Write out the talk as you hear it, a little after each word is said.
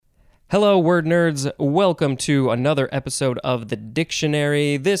Hello, word nerds. Welcome to another episode of The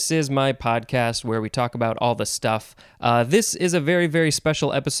Dictionary. This is my podcast where we talk about all the stuff. This is a very, very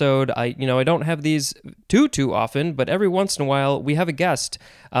special episode. I don't have these too often, but every once in a while we have a guest.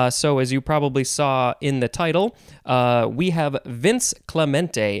 So as you probably saw in the title, we have Vince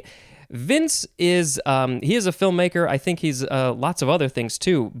Clemente. Vince is he is a filmmaker. I think he's lots of other things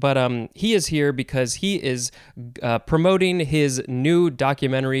too, but he is here because he is promoting his new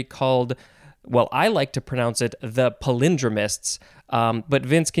documentary called, well, I like to pronounce it, The Palindromists. But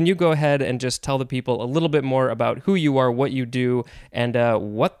Vince, can you go ahead and just tell the people a little bit more about who you are, what you do, and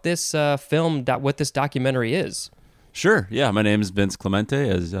what this what this documentary is? Sure. Yeah, my name is Vince Clemente,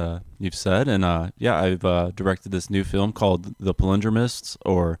 as you've said, and I've directed this new film called The Palindromists,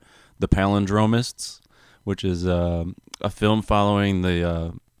 or The Palindromists, which is a film following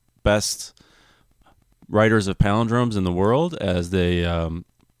the best writers of palindromes in the world as they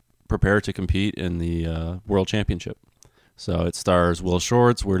prepare to compete in the World Championship. So it stars Will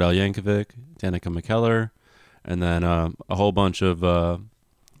Shortz, Weird Al Yankovic, Danica McKellar, and then a whole bunch of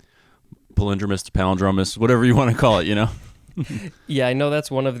palindromists, palindromists, whatever you want to call it, you know? Yeah, I know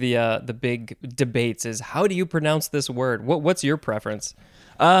that's one of the big debates is how do you pronounce this word? What's your preference?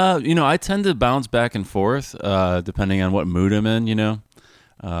 I tend to bounce back and forth, depending on what mood I'm in,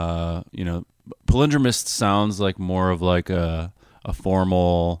 palindromist sounds like more of like a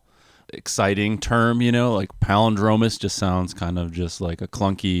formal, exciting term, like palindromist just sounds kind of just like a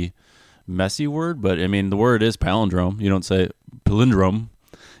clunky, messy word. But I mean, the word is palindrome. You don't say palindrome,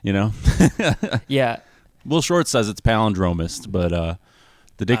 Yeah. Will Short says it's palindromist, but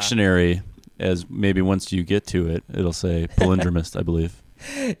the dictionary, as maybe once you get to it, it'll say palindromist, I believe.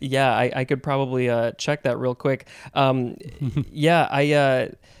 Yeah, I could probably check that real quick.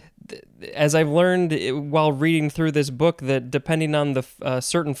 As I've learned while reading through this book, that depending on the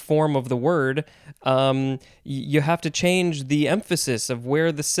certain form of the word, you have to change the emphasis of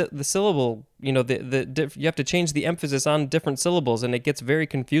where the syllable, you have to change the emphasis on different syllables, and it gets very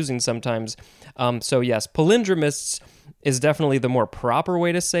confusing sometimes. So yes, palindromists is definitely the more proper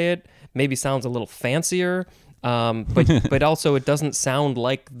way to say it. Maybe sounds a little fancier. But also it doesn't sound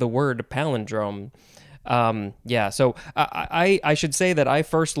like the word palindrome. So I should say that I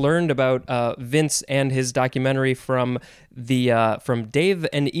first learned about Vince and his documentary from Dave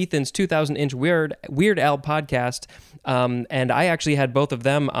and Ethan's 2000-inch Weird Al podcast, and I actually had both of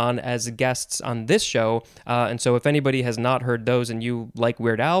them on as guests on this show. And so if anybody has not heard those and you like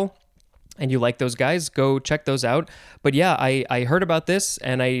Weird Al and you like those guys, go check those out. But yeah, I heard about this,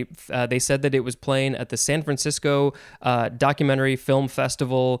 and they said that it was playing at the San Francisco Documentary Film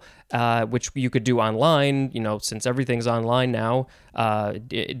Festival, which you could do online, since everything's online now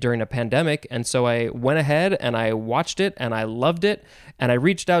during a pandemic. And so I went ahead and I watched it, and I loved it, and I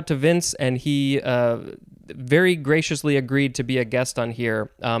reached out to Vince, and he very graciously agreed to be a guest on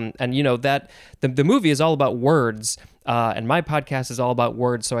here. And that the movie is all about words. And my podcast is all about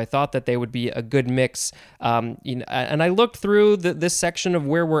words, so I thought that they would be a good mix. And I looked through this section of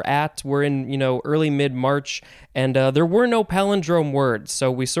where we're at. We're in, early mid-March, and there were no palindrome words.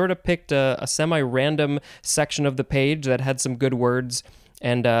 So we sort of picked a semi-random section of the page that had some good words.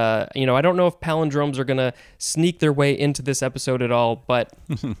 And, I don't know if palindromes are going to sneak their way into this episode at all, but,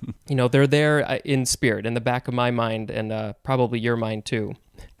 they're there in spirit, in the back of my mind, and probably your mind too.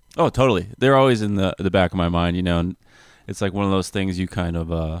 Oh, totally. They're always in the back of my mind, and it's like one of those things you kind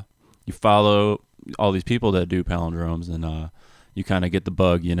of, you follow all these people that do palindromes, and you kind of get the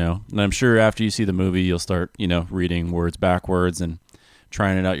bug, And I'm sure after you see the movie, you'll start, reading words backwards and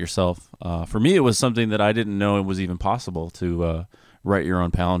trying it out yourself. For me, it was something that I didn't know it was even possible to write your own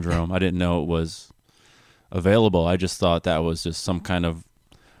palindrome. I didn't know it was available. I just thought that was just some kind of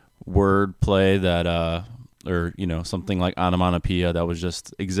word play that, or, something like onomatopoeia that was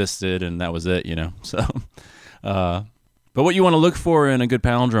just existed and that was it, So, but what you want to look for in a good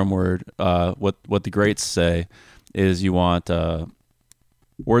palindrome word, what the greats say is you want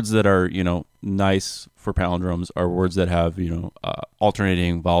words that are, nice for palindromes are words that have,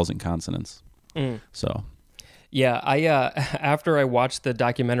 alternating vowels and consonants. So. Yeah, I after I watched the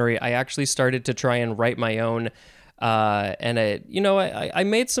documentary, I actually started to try and write my own, and I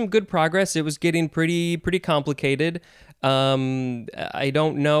made some good progress. It was getting pretty complicated. I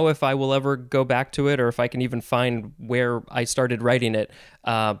don't know if I will ever go back to it or if I can even find where I started writing it.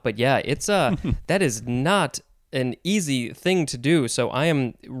 But yeah, it's that is not an easy thing to do. So I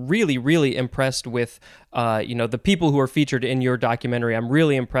am really, really impressed with, the people who are featured in your documentary. I'm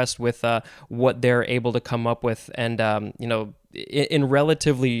really impressed with what they're able to come up with, and in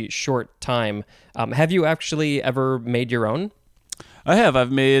relatively short time. Have you actually ever made your own? I have.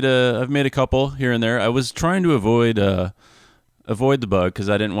 I've made a couple here and there. I was trying to avoid the bug because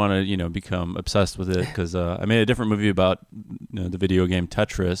I didn't want to become obsessed with it because I made a different movie about the video game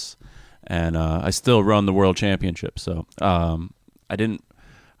Tetris, and I still run the world championship. So I didn't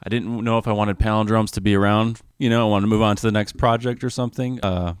know if I wanted palindromes to be around. I wanted to move on to the next project or something.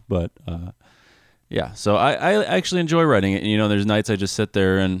 But yeah, so I actually enjoy writing it. There's nights I just sit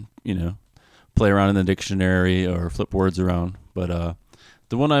there and play around in the dictionary or flip words around. But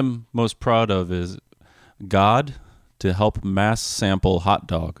the one I'm most proud of is God to help mass sample hot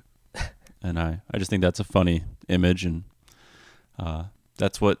dog. And I just think that's a funny image, and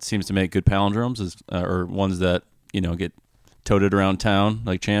that's what seems to make good palindromes is or ones that get toted around town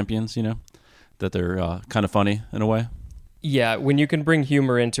like champions, that they're kind of funny in a way. Yeah, when you can bring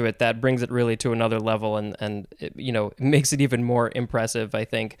humor into it, that brings it really to another level, and it, it makes it even more impressive, I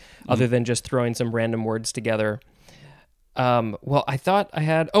think, other than just throwing some random words together. Well, I thought I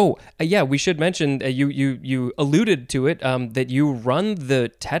had. Oh, yeah, we should mention you alluded to it that you run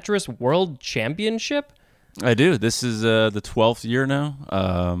the Tetris World Championship. I do. This is the 12th year now.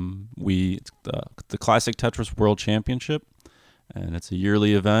 It's the Classic Tetris World Championship, and it's a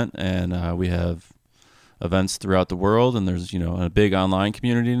yearly event, and we have events throughout the world, and there's a big online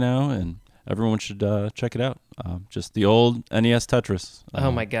community now, and everyone should check it out. Just the old NES Tetris.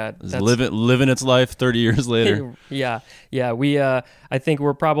 Oh my God, living its life 30 years later. Yeah. We I think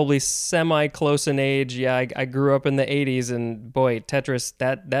we're probably semi close in age. Yeah, I grew up in the 80s, and boy, Tetris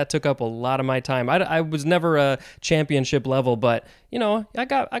that took up a lot of my time. I was never a championship level, but I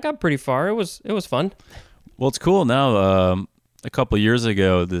got pretty far. It was fun. Well, it's cool now. A couple years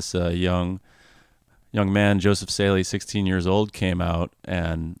ago, this young man, Joseph Saley, 16 years old, came out,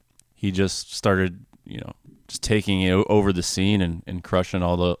 and he just started, just taking it over the scene and crushing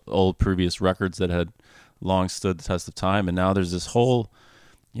all the old previous records that had long stood the test of time. And now there's this whole,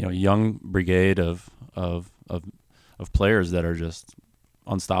 young brigade of players that are just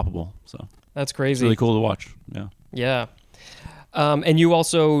unstoppable. So that's crazy. It's really cool to watch. Yeah. Yeah. And you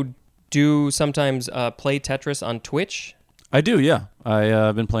also do sometimes play Tetris on Twitch? I do, yeah.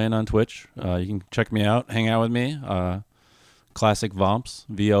 I've been playing on Twitch. You can check me out, hang out with me. Classic Vomps,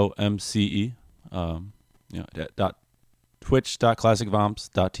 VOMCE.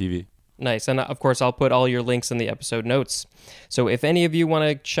 Twitch.classicvomps.tv. Nice. And of course, I'll put all your links in the episode notes. So if any of you want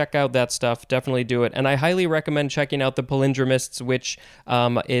to check out that stuff, definitely do it. And I highly recommend checking out The Palindromists, which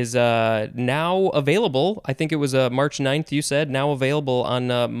is now available. I think it was March 9th, you said, now available on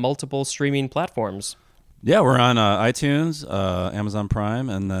multiple streaming platforms. Yeah, we're on iTunes, Amazon Prime,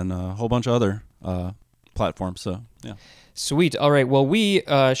 and then a whole bunch of other platforms. So, yeah. Sweet. All right. Well, we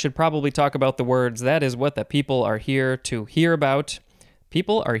should probably talk about the words. That is what the people are here to hear about.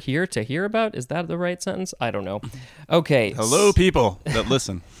 People are here to hear about? Is that the right sentence? I don't know. Okay. Hello, people that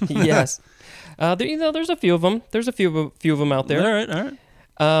listen. Yes. There's a few of them. There's a few of them out there. All right. All right.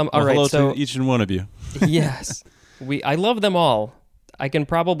 All right. Hello so to each and one of you. Yes. I love them all. I can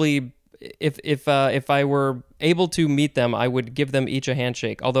probably, if I were able to meet them, I would give them each a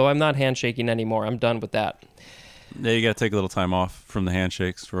handshake. Although I'm not handshaking anymore. I'm done with that. Yeah, you got to take a little time off from the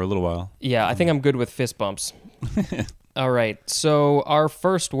handshakes for a little while. Yeah, I think I'm good with fist bumps. All right, so our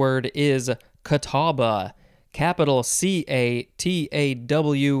first word is Catawba, capital Catawba.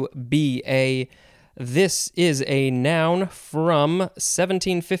 This is a noun from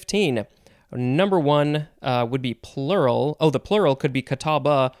 1715. Number one would be plural. Oh, the plural could be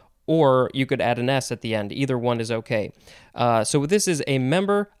Catawba, or you could add an S at the end. Either one is okay. So this is a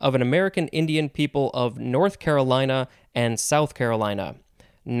member of an American Indian people of North Carolina and South Carolina.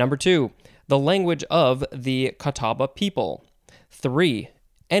 Number two, the language of the Catawba people. 3,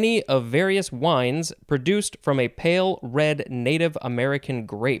 any of various wines produced from a pale red Native American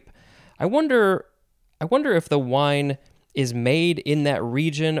grape. I wonder if the wine is made in that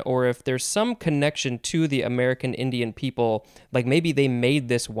region or if there's some connection to the American Indian people, like maybe they made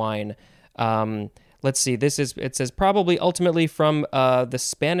this wine. Let's see, it says probably ultimately from the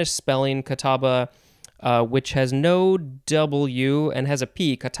Spanish spelling Catawba, which has no W and has a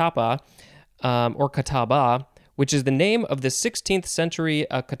P, Catawba, or Catawba, which is the name of the 16th century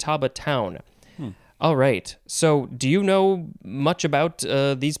Catawba town. All right. So do you know much about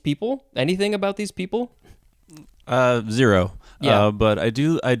these people? Anything about these people? Zero. Yeah. But I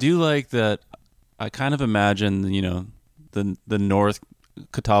do like that. I kind of imagine, the North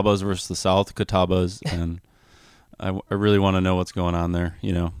Catawbas versus the South Catawbas, and I really want to know what's going on there.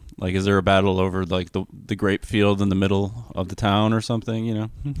 Like, is there a battle over like the grape field in the middle of the town or something? You know?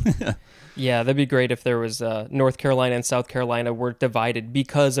 Yeah, that'd be great if there was North Carolina and South Carolina were divided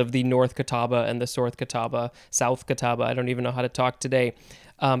because of the North Catawba and the South Catawba. I don't even know how to talk today.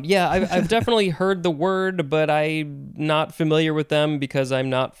 Yeah, I've definitely heard the word, but I'm not familiar with them because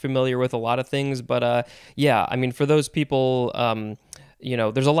I'm not familiar with a lot of things. But yeah, I mean, for those people,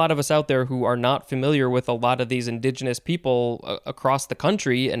 there's a lot of us out there who are not familiar with a lot of these indigenous people across the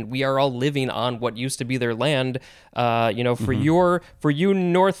country, and we are all living on what used to be their land. For you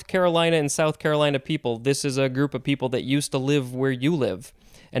North Carolina and South Carolina people, this is a group of people that used to live where you live.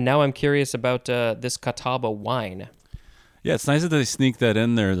 And now I'm curious about this Catawba wine. Yeah, it's nice that they sneak that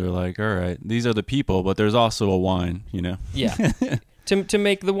in there. They're like, all right, these are the people, but there's also a wine, you know? Yeah, to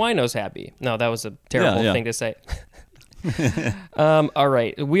make the winos happy. No, that was a terrible thing to say. All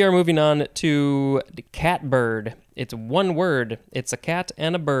right, we are moving on to the catbird. It's one word. It's a cat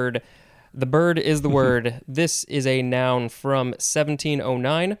and a bird. The bird is the word. This is a noun from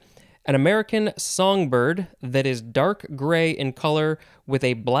 1709. An American songbird that is dark gray in color with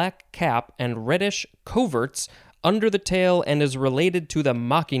a black cap and reddish coverts under the tail and is related to the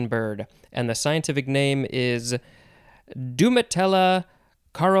mockingbird. And the scientific name is Dumetella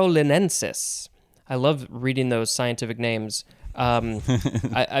carolinensis. I love reading those scientific names. I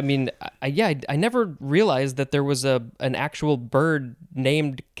never realized that there was an actual bird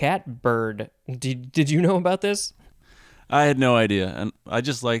named catbird. Did you know about this? I had no idea, and I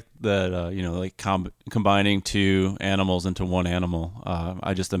just like that. Combining two animals into one animal.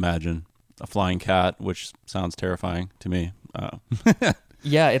 I just imagine a flying cat, which sounds terrifying to me.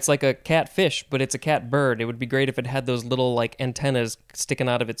 Yeah, it's like a catfish, but it's a catbird. It would be great if it had those little like antennas sticking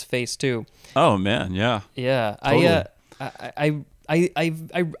out of its face too. Oh man, yeah. Yeah, Totally.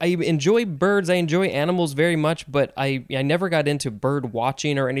 I enjoy birds. I enjoy animals very much, but I never got into bird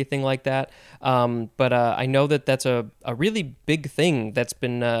watching or anything like that. But I know that that's a really big thing that's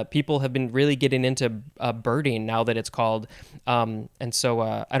been people have been really getting into birding now that it's called. And so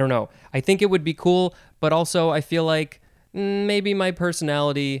I don't know. I think it would be cool, but also I feel like maybe my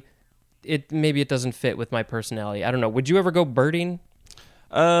personality, it doesn't fit with my personality. I don't know. Would you ever go birding?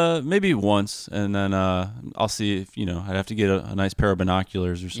 Maybe once, and then I'll see if I'd have to get a nice pair of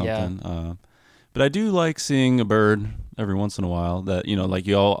binoculars or something. Yeah. But I do like seeing a bird every once in a while. That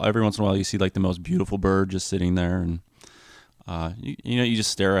every once in a while you see like the most beautiful bird just sitting there, and you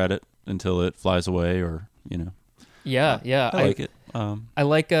just stare at it until it flies away, or Yeah, I like it. I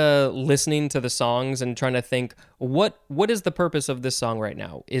like listening to the songs and trying to think what is the purpose of this song right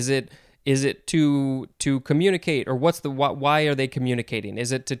now? Is it to communicate, or why are they communicating?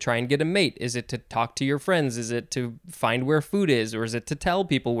 Is it to try and get a mate? Is it to talk to your friends? Is it to find where food is, or is it to tell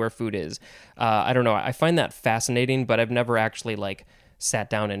people where food is? I don't know. I find that fascinating, but I've never actually like sat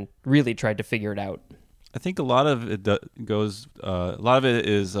down and really tried to figure it out. I think a lot of it goes. A lot of it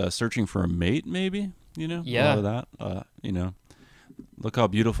is searching for a mate, maybe. Yeah. A lot of that. Look how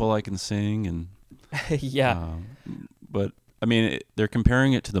beautiful I can sing, and yeah. But I mean, they're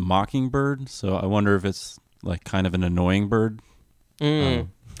comparing it to the mockingbird, so I wonder if it's like kind of an annoying bird,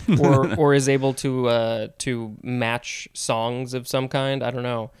 or is able to match songs of some kind. I don't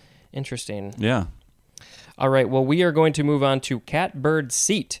know. Interesting. Yeah. All right. Well, we are going to move on to catbird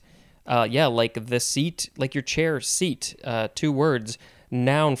seat. Like the seat, like your chair seat. 2 words.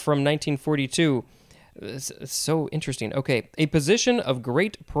 Noun from 1942. So interesting. Okay, a position of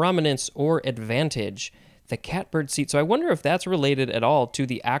great prominence or advantage. The catbird seat. So I wonder if that's related at all to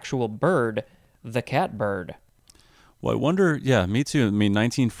the actual bird, the catbird. Well, I wonder. Yeah, me too. I mean,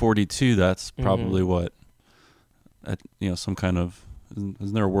 1942. That's probably what. Some kind of.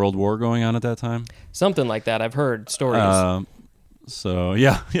 Isn't there a world war going on at that time? Something like that. I've heard stories. So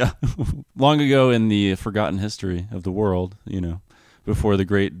yeah. Long ago in the forgotten history of the world, before the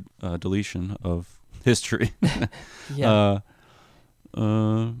great deletion of history. Yeah.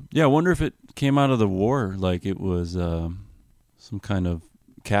 I wonder if it came out of the war, like it was some kind of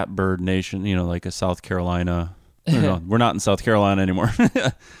catbird nation, like a South Carolina. No, we're not in South Carolina anymore.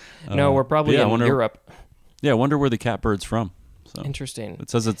 No, we're probably in Europe. Yeah, I wonder where the catbird's from. So interesting. It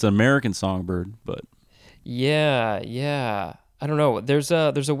says it's an American songbird, but yeah. I don't know. There's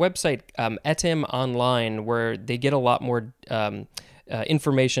a website, Etim Online, where they get a lot more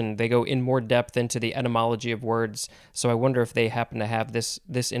information. They go in more depth into the etymology of words. So I wonder if they happen to have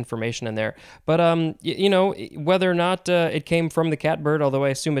this information in there. But whether or not it came from the catbird, although I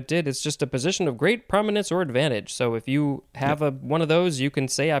assume it did, it's just a position of great prominence or advantage. So if you have one of those, you can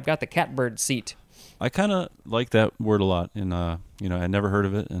say I've got the catbird seat. I kind of like that word a lot, and I never heard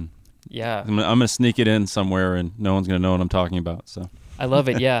of it, and yeah, I'm gonna sneak it in somewhere, and no one's gonna know what I'm talking about. So I love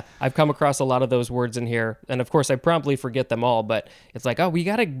it. Yeah, I've come across a lot of those words in here, and of course, I promptly forget them all. But it's like, oh, we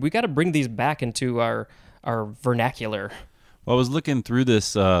gotta bring these back into our vernacular. Well, I was looking through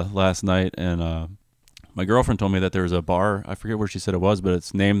this last night, and my girlfriend told me that there was a bar. I forget where she said it was, but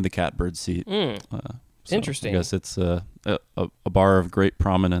it's named the Catbird Seat. So Interesting. I guess it's a bar of great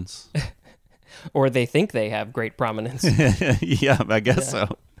prominence. Or they think they have great prominence. Yeah, I guess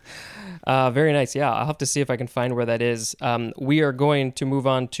so. Very nice. Yeah, I'll have to see if I can find where that is. We are going to move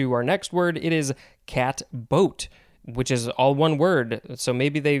on to our next word. It is catboat, which is all one word. So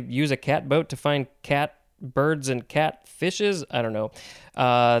maybe they use a catboat to find cat birds and cat fishes. I don't know.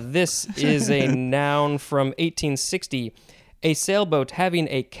 This is a noun from 1860. A sailboat having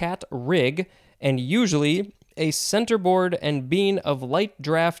a cat rig and usually a centerboard and beam of light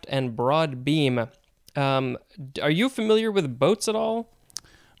draft and broad beam. Are you familiar with boats at all?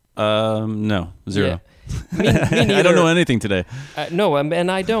 No, zero. Yeah. Me neither. I don't know anything today. No,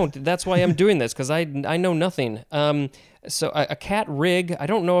 and I don't. That's why I'm doing this, because I know nothing. So a cat rig, I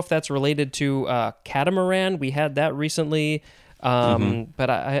don't know if that's related to catamaran. We had that recently, but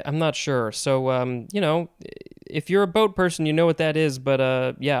I'm not sure. So, if you're a boat person, you know what that is.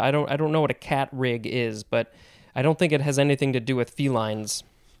 But yeah, I don't know what a cat rig is, but I don't think it has anything to do with felines.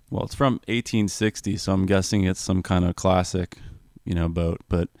 Well, it's from 1860, so I'm guessing it's some kind of classic, boat.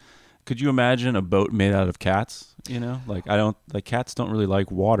 But could you imagine a boat made out of cats? Like cats don't really like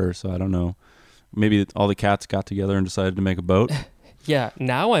water, so I don't know. Maybe all the cats got together and decided to make a boat. Yeah,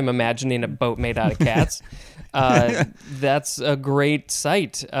 now I'm imagining a boat made out of cats. That's a great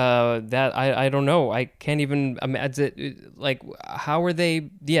sight. That I don't know. I can't even imagine. Like, how are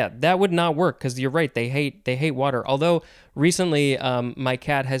they? Yeah, that would not work, because you're right. They hate water. Although recently, my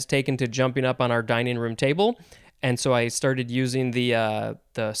cat has taken to jumping up on our dining room table. And so I started using the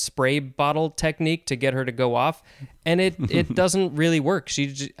spray bottle technique to get her to go off, and it doesn't really work.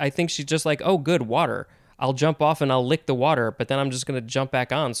 I think she's just like, oh, good, water. I'll jump off and I'll lick the water, but then I'm just going to jump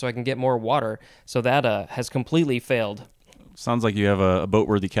back on so I can get more water. So that has completely failed. Sounds like you have a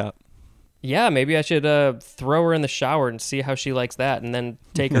boat-worthy cat. Yeah, maybe I should throw her in the shower and see how she likes that, and then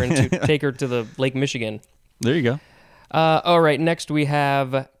take her to the Lake Michigan. There you go. All right, next we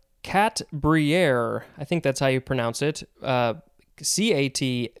have Cat Briere, I think that's how you pronounce it. Catbrier,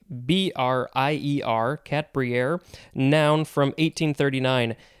 Cat Briere, noun from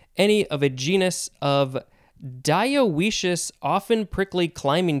 1839. Any of a genus of dioecious, often prickly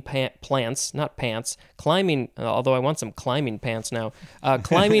climbing plants, not pants, climbing, although I want some climbing pants now,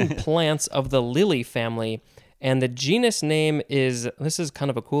 climbing plants of the lily family. And the genus name is, this is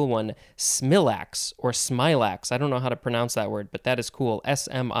kind of a cool one, Smilax or Smilax. I don't know how to pronounce that word, but that is cool.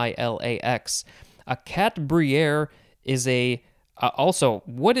 Smilax. A Cat Briere is also,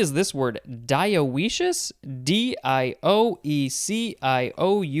 what is this word? Dioecious? Dioecious.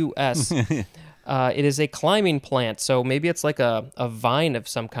 It is a climbing plant, so maybe it's like a vine of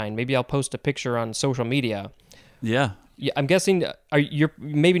some kind. Maybe I'll post a picture on social media. Yeah. Yeah, I'm guessing you're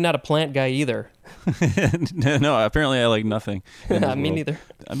maybe not a plant guy either. No, apparently I like nothing. Me neither.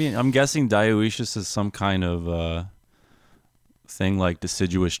 I mean, I'm guessing dioecious is some kind of thing like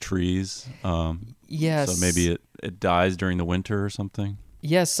deciduous trees. Yes. So maybe it dies during the winter or something.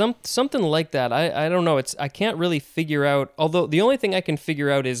 Yeah, something like that. I don't know. I can't really figure out. Although the only thing I can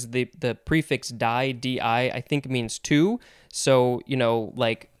figure out is the prefix di, I think means two. So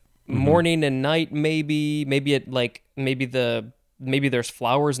like. Morning and night, maybe there's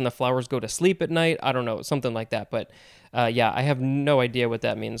flowers and the flowers go to sleep at night. I don't know, something like that. But yeah, I have no idea what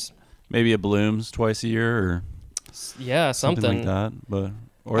that means. Maybe it blooms twice a year, or something like that. But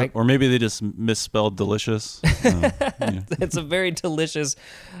or maybe they just misspelled delicious. It's a very delicious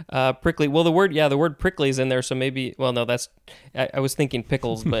prickly. Well, the word prickly is in there, so maybe. Well, no, that's. I was thinking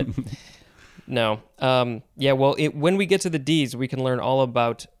pickles, but no. Yeah. Well, when we get to the D's, we can learn all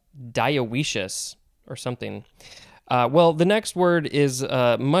about dioecious or something. Well, the next word is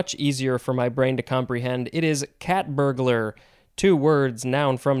much easier for my brain to comprehend. It is cat burglar. 2 words,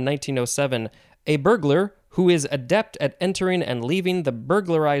 noun from 1907. A burglar who is adept at entering and leaving the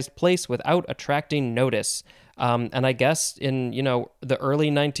burglarized place without attracting notice. And I guess in the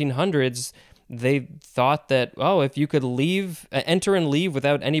early 1900s, they thought that, if you could enter and leave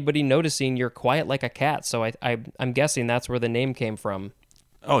without anybody noticing, you're quiet like a cat. So I'm guessing that's where the name came from.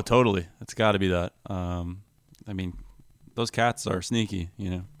 Oh, totally. It's got to be that. I mean, those cats are sneaky,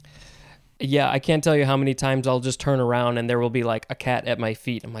 Yeah, I can't tell you how many times I'll just turn around and there will be like a cat at my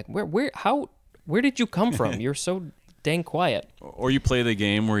feet. I'm like, where did you come from? You're so dang quiet. Or you play the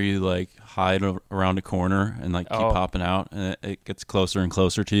game where you like hide around a corner and like keep popping out, and it gets closer and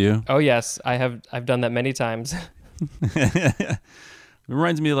closer to you. Oh yes, I've done that many times.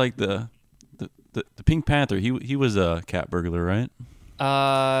 reminds me of like the Pink Panther. He was a cat burglar, right?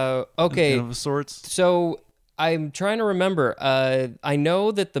 Okay. Of sorts. So I'm trying to remember. I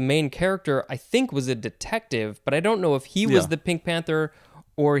know that the main character, I think, was a detective, but I don't know if he was the Pink Panther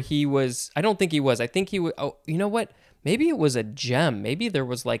or he was. I don't think he was. I think he was. Oh, you know what? Maybe it was a gem. Maybe there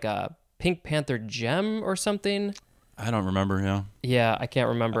was like a Pink Panther gem or something. I don't remember. Yeah. Yeah, I can't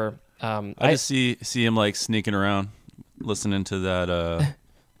remember. I just see him like sneaking around, listening to that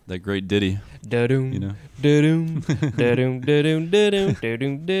that great ditty. Da-doom, you know. da-doom, da-doom, da-doom, da-doom,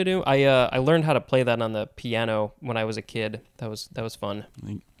 da-doom, da-doom. I learned how to play that on the piano when I was a kid. That was fun.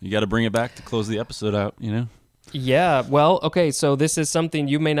 You got to bring it back to close the episode out, you know? Yeah, well, okay, so this is something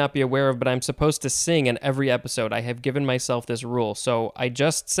you may not be aware of, but I'm supposed to sing in every episode. I have given myself this rule. So I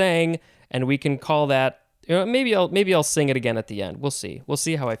just sang, and we can call that, maybe I'll sing it again at the end. We'll see. We'll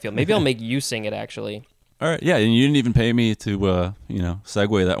see how I feel. Maybe I'll make you sing it, actually. All right, yeah, and you didn't even pay me to,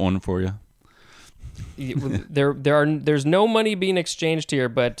 segue that one for you. There's no money being exchanged here,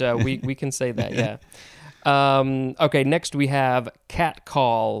 but we can say that, yeah. Okay, next we have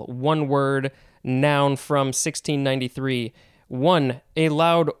catcall, one word, noun from 1693. 1. A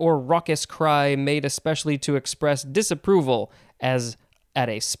loud or raucous cry made especially to express disapproval, as at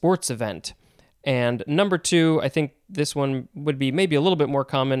a sports event. And number 2, I think this one would be maybe a little bit more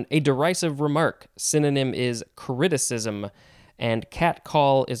common, a derisive remark. Synonym is criticism. And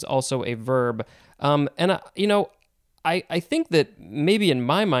catcall is also a verb. I think that maybe in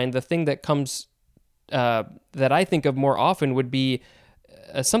my mind, the thing that comes, that I think of more often would be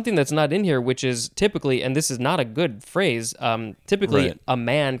something that's not in here, which is typically, and this is not a good phrase, typically right. A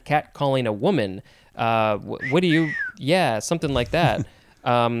man catcalling a woman. Something like that.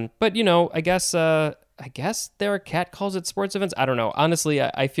 But I guess there are catcalls at sports events. I don't know. Honestly,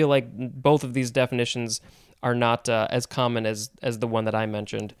 I feel like both of these definitions are not as common as the one that I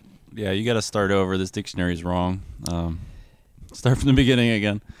mentioned. Yeah, you got to start over. This dictionary is wrong. Start from the beginning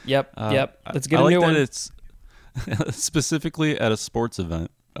again. Yep. Let's get a new one. one. That it's specifically at a sports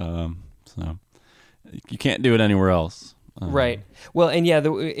event, so you can't do it anywhere else. Right. Well, and yeah,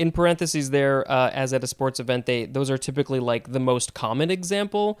 in parentheses there, as at a sports event, those are typically like the most common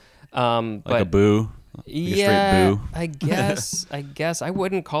example. Like a boo. Like a straight boo. I guess I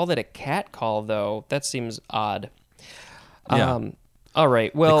wouldn't call that a cat call though. That seems odd. Yeah. All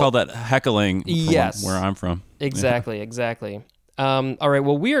right. Well, they call that heckling. Yes. Where I'm from. Exactly. Exactly. All right.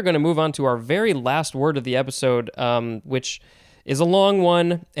 Well, we are going to move on to our very last word of the episode, which is a long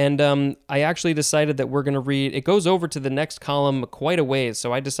one, and I actually decided that we're going to read. It goes over to the next column quite a ways,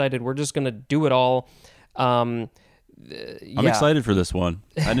 so I decided we're just going to do it all. I'm excited for this one.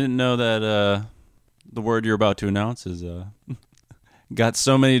 I didn't know that the word you're about to announce is got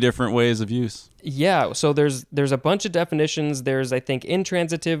so many different ways of use. Yeah, so there's a bunch of definitions. There's, I think,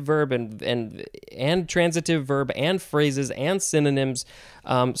 intransitive verb and transitive verb and phrases and synonyms.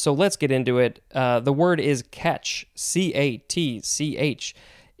 So let's get into it. The word is catch, C-A-T-C-H.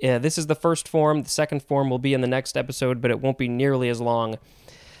 This is the first form. The second form will be in the next episode, but it won't be nearly as long.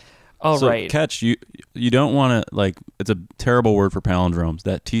 All right. Catch, you don't want to, it's a terrible word for palindromes.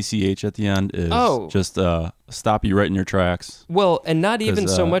 That TCH at the end is just stop you right in your tracks. Well, and not even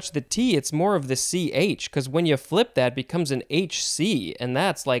so much the T, it's more of the CH, because when you flip that, it becomes an HC, and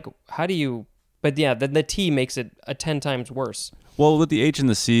that's like, how do you, but yeah, then the T makes it 10 times worse. Well, with the H and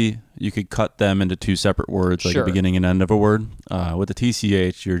the C, you could cut them into two separate words, like Sure. the beginning and end of a word. With the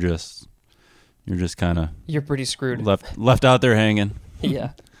TCH, you're just kind of... You're pretty screwed. Left out there hanging.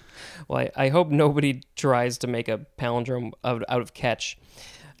 Yeah. Well, I hope nobody tries to make a palindrome out of catch.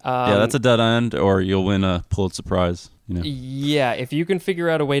 Yeah, that's a dead end, or you'll win a Pulitzer Prize. Yeah, if you can figure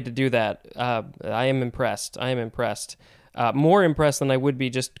out a way to do that, I am impressed. More impressed than I would be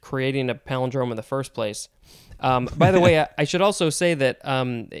just creating a palindrome in the first place. By the way, I should also say that,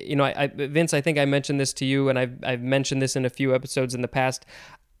 Vince, I think I mentioned this to you, and I've mentioned this in a few episodes in the past.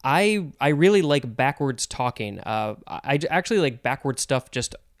 I really like backwards talking. I actually like backwards stuff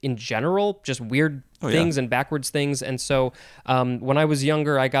just in general, just weird things and backwards things. And so when I was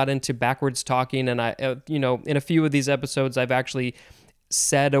younger, I got into backwards talking, and I, in a few of these episodes, I've actually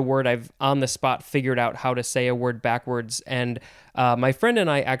said a word. I've on the spot figured out how to say a word backwards. And my friend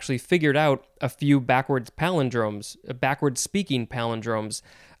and I actually figured out a few backwards palindromes, backwards speaking palindromes.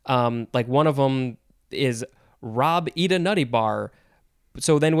 Like one of them is Rob eat a nutty bar.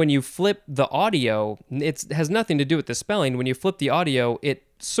 So then when you flip the audio, it has nothing to do with the spelling. When you flip the audio, it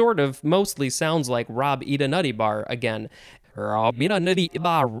sort of mostly sounds like Rob eat a nutty bar again. Rob eat a nutty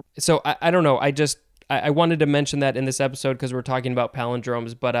bar. So I don't know. I wanted to mention that in this episode because we're talking about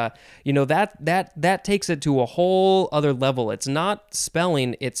palindromes, but that takes it to a whole other level. It's not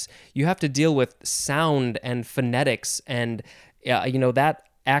spelling; it's you have to deal with sound and phonetics, and that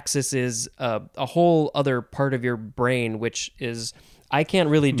axis is a whole other part of your brain, which is I can't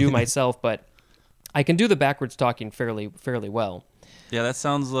really do myself, but I can do the backwards talking fairly well. Yeah, that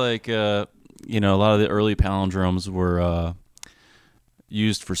sounds like a lot of the early palindromes were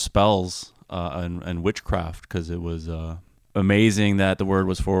used for spells and witchcraft because it was amazing that the word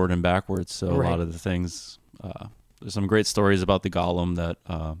was forward and backwards. So Right. a lot of the things, there's some great stories about the golem that,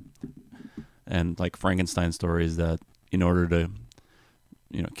 and like Frankenstein stories that in order to,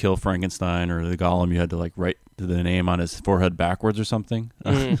 kill Frankenstein or the golem, you had to like write the name on his forehead backwards or something.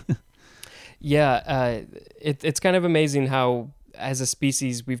 Yeah, it's kind of amazing how, as a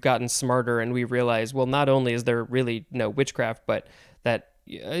species, we've gotten smarter and we realize, well, not only is there really no witchcraft, but that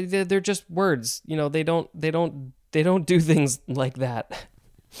they're just words. They don't do things like that.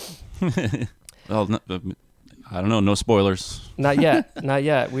 Well, I don't know. No spoilers. Not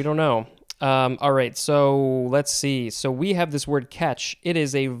yet. We don't know. All right, so let's see. So we have this word catch. It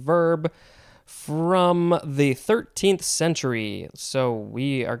is a verb from the 13th century. So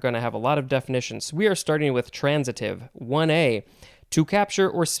we are going to have a lot of definitions. We are starting with transitive. 1A, to capture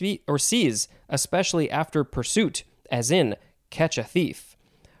or seize, especially after pursuit, as in catch a thief.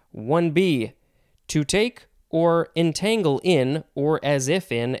 1B, to take or entangle in or as if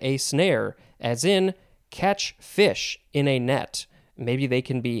in a snare, as in catch fish in a net. Maybe they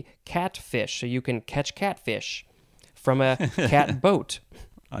can be catfish, so you can catch catfish from a cat boat.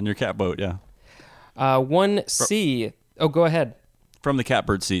 On your cat boat, yeah. 1C. Oh, go ahead. From the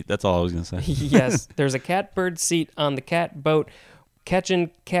catbird seat. That's all I was going to say. Yes, there's a catbird seat on the cat boat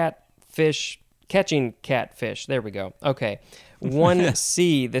catching catfish. There we go. Okay.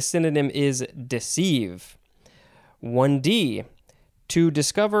 1C, the synonym is deceive. 1D, to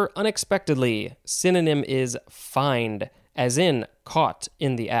discover unexpectedly. Synonym is find, as in caught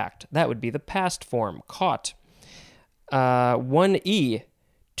in the act. That would be the past form, caught. 1E,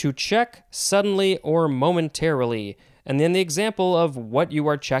 to check suddenly or momentarily. And then the example of what you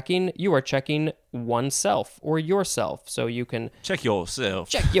are checking oneself or yourself. So you can Check yourself.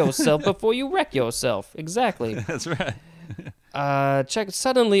 check yourself before you wreck yourself. Exactly. That's right. Check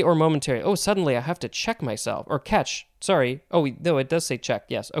suddenly or momentarily. Oh, suddenly I have to check myself or catch. Sorry. Oh, no, it does say check.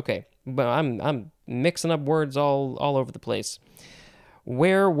 Yes. Okay. But I'm mixing up words all over the place.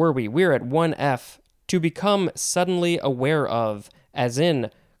 Where were we? We're at 1F. To become suddenly aware of, as in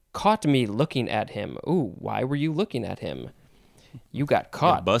caught me looking at him. Ooh, why were you looking at him? You got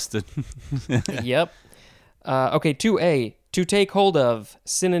caught. Got busted. Yep. Okay, 2A. To take hold of.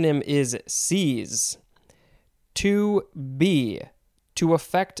 Synonym is seize. 2B. To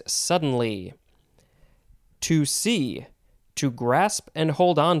affect suddenly. 2C. To grasp and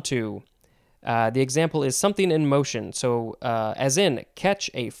hold on to. The example is something in motion. So, as in, catch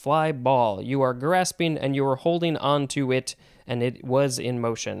a fly ball. You are grasping and you are holding on to it, and it was in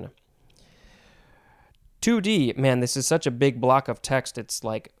motion. 2D. Man, this is such a big block of text. It's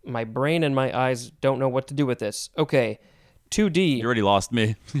like my brain and my eyes don't know what to do with this. Okay, 2D. You already lost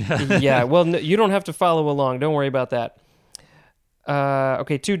me. Yeah, well, no, you don't have to follow along. Don't worry about that.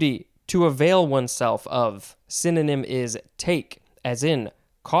 Okay, 2D. To avail oneself of. Synonym is take, as in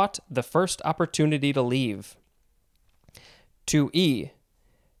caught the first opportunity to leave. 2E.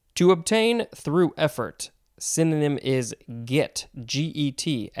 To obtain through effort. Synonym is get,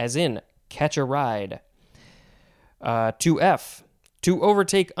 G-E-T, as in catch a ride. 2F. To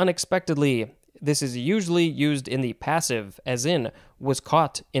overtake unexpectedly. This is usually used in the passive, as in was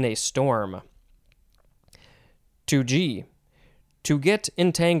caught in a storm. 2G. To get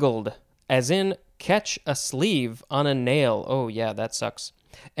entangled, as in catch a sleeve on a nail. Oh, yeah, that sucks.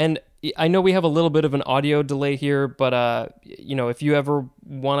 And I know we have a little bit of an audio delay here, but, if you ever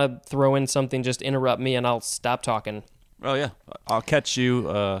want to throw in something, just interrupt me and I'll stop talking. Oh, yeah. I'll catch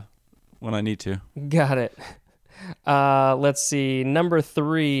you when I need to. Got it. Let's see. Number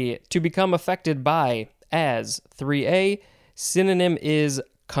 3, to become affected by, as. 3A, synonym is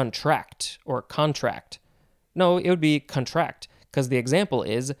contract or contract. No, it would be contract, because the example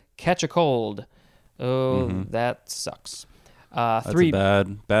is catch a cold. Oh, that sucks. That's 3, a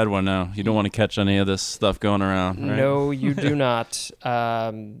bad one now. You don't want to catch any of this stuff going around, right? No, you do not.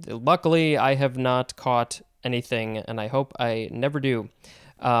 Luckily, I have not caught anything, and I hope I never do.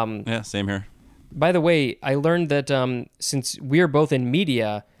 Yeah, same here. By the way, I learned that since we're both in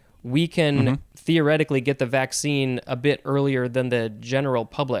media, we can theoretically get the vaccine a bit earlier than the general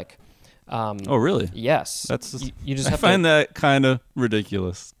public. Oh, really? Yes. You just I have find to, that kind of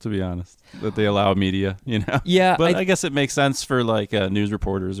ridiculous, to be honest, that they allow media, Yeah, But I guess it makes sense for like news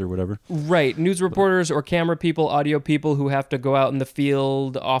reporters or whatever. right, news reporters or camera people, audio people who have to go out in the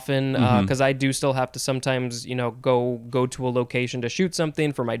field often, because I do still have to sometimes, go to a location to shoot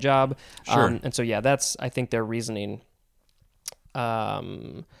something for my job. Sure. And so, yeah, that's, I think, their reasoning.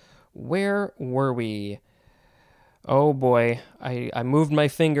 Where were we? Oh boy, I moved my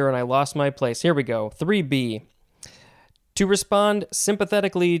finger and I lost my place. Here we go. 3B. To respond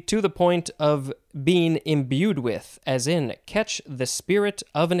sympathetically to the point of being imbued with, as in catch the spirit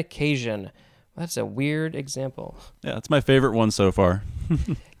of an occasion. That's a weird example. Yeah, it's my favorite one so far.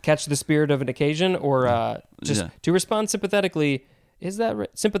 Catch the spirit of an occasion, or just to respond sympathetically. Is that right?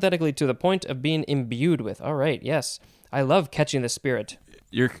 Sympathetically to the point of being imbued with? All right, yes. I love catching the spirit.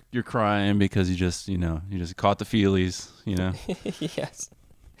 You're crying because you just caught the feelies, Yes.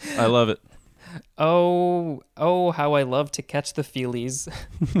 I love it. Oh, how I love to catch the feelies.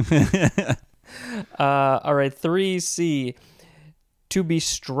 All right, 3C. To be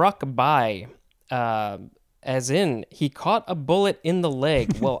struck by, as in he caught a bullet in the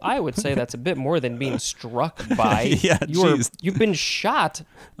leg. Well, I would say that's a bit more than being struck by. Yeah, You've been shot.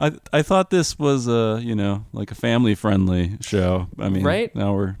 I thought this was like a family friendly show. I mean, right?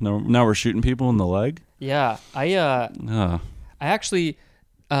 Now we're shooting people in the leg. Yeah, I actually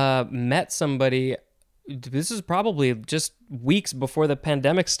met somebody. This is probably just weeks before the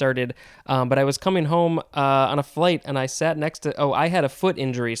pandemic started, but I was coming home on a flight, and I sat next to, I had a foot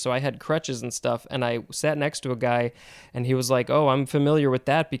injury, so I had crutches and stuff, and I sat next to a guy, and he was like, oh, I'm familiar with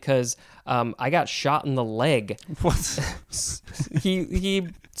that because I got shot in the leg. What?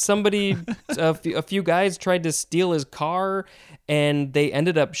 A few guys tried to steal his car, and they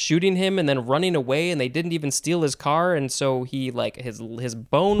ended up shooting him and then running away, and they didn't even steal his car, and so he, like, his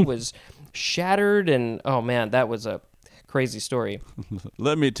bone was shattered, and oh man, that was a crazy story.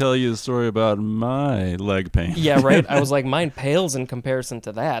 Let me tell you the story about my leg pain. Yeah, right? I was like, mine pales in comparison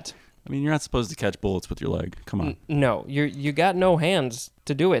to that. I mean, you're not supposed to catch bullets with your leg. Come on. No, you got no hands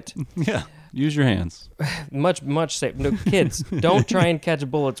to do it. Yeah, use your hands. Much safe. No, kids, don't try and catch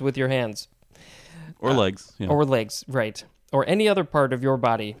bullets with your hands. Or legs. Yeah. Or legs, right. Or any other part of your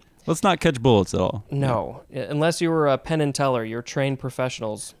body. Let's not catch bullets at all. No, unless you were a Penn and Teller, you're trained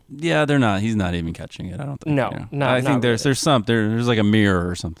professionals. Yeah, they're not. He's not even catching it. I don't think. No, I think there's there's like a mirror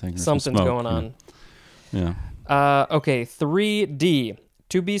or something. Something's going on. Yeah. Okay, 3D.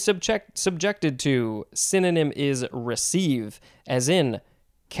 To be subjected to, synonym is receive, as in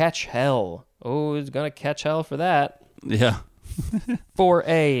catch hell. Oh, he's gonna catch hell for that. Yeah.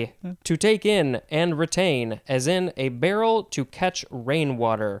 4A. To take in and retain, as in a barrel to catch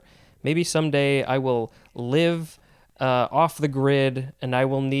rainwater. Maybe someday I will live off the grid and I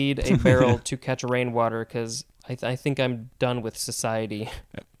will need a barrel to catch rainwater because I think I'm done with society.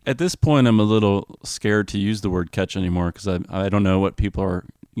 At this point, I'm a little scared to use the word catch anymore because I don't know what people are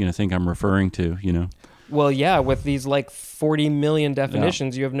think I'm referring to. Well, yeah, with these like 40 million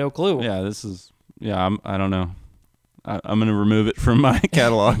definitions, you have no clue. Yeah, I don't know. I'm going to remove it from my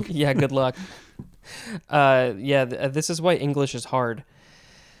catalog. Yeah, good luck. This is why English is hard.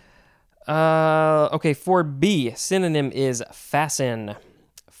 Okay, 4B, synonym is fasten.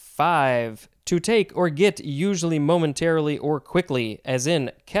 5, to take or get, usually momentarily or quickly, as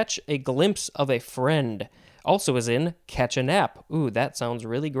in catch a glimpse of a friend. Also as in catch a nap. Ooh, that sounds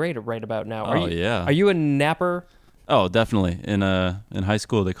really great right about now. Yeah. Are you a napper? Oh, definitely. In high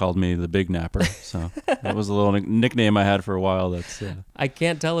school, they called me the Big Napper. So that was a little nickname I had for a while. That's. I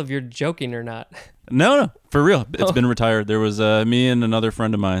can't tell if you're joking or not. No, for real. It's been retired. There was me and another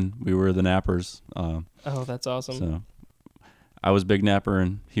friend of mine. We were the Nappers. Oh, that's awesome. So I was Big Napper,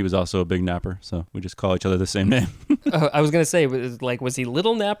 and he was also a Big Napper. So we just call each other the same name. I was gonna say, was he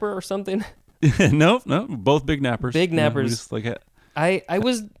Little Napper or something? No, both Big Nappers. Big Nappers.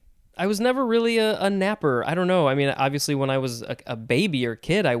 I was never really a napper. I don't know. I mean, obviously when I was a baby or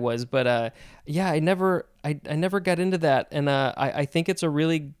kid, I was, but I never got into that. And I think it's a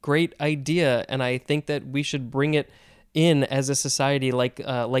really great idea, and I think that we should bring it in as a society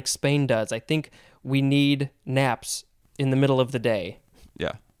like Spain does. I think we need naps in the middle of the day.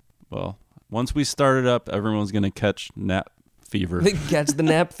 Yeah. Well, once we start it up, everyone's gonna catch nap fever. Catch the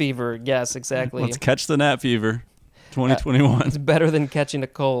nap fever. Yes, exactly. Let's catch the nap fever. 2021. It's better than catching a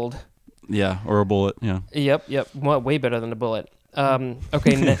cold. Yeah, or a bullet. Yeah. Yep. Well, way better than a bullet.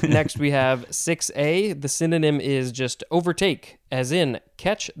 Okay, next we have 6A. The synonym is just overtake, as in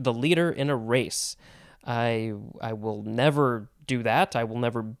catch the leader in a race. I will never do that. I will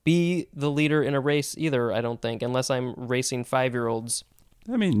never be the leader in a race either, I don't think, unless I'm racing 5-year-olds.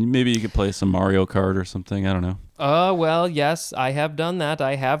 I mean, maybe you could play some Mario Kart or something. I don't know. Well, yes, I have done that.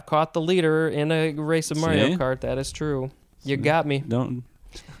 I have caught the leader in a race of Mario See? Kart. That is true. You got me. Don't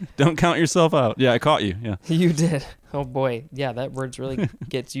count yourself out. Yeah, I caught you. Yeah. You did. Oh boy. Yeah, that word really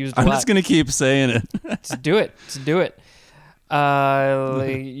gets used a I'm lot. just gonna keep saying it. Just do it. Just do it.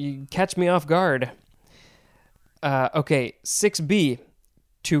 You catch me off guard. Okay, 6B.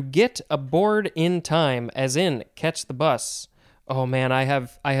 To get aboard in time, as in catch the bus. Oh man, I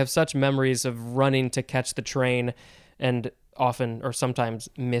have such memories of running to catch the train, and often or sometimes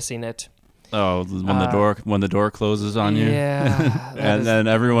missing it. Oh, when the door closes on you. Yeah, and then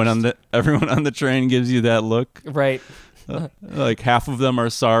everyone on the train gives you that look. Right. Like half of them are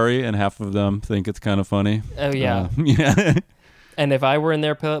sorry, and half of them think it's kind of funny. Oh yeah. Yeah. And if I were in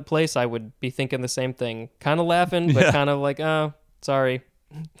their place, I would be thinking the same thing. Kind of laughing, but kind of like, oh, sorry.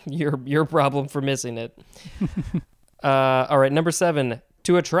 Your problem for missing it. All right, number 7.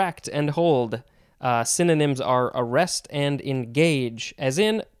 To attract and hold. Synonyms are arrest and engage, as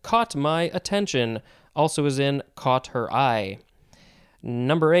in caught my attention, also as in caught her eye.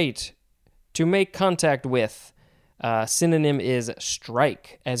 Number 8. To make contact with. Synonym is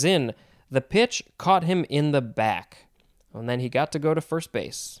strike, as in the pitch caught him in the back. And then he got to go to first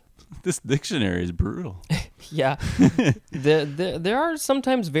base. This dictionary is brutal. Yeah. There are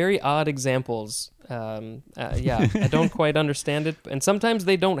sometimes very odd examples. Yeah, I don't quite understand it. And sometimes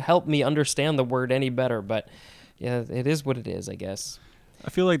they don't help me understand the word any better. But yeah, it is what it is, I guess. I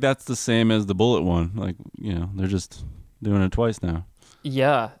feel like that's the same as the bullet one. Like, they're just doing it twice now.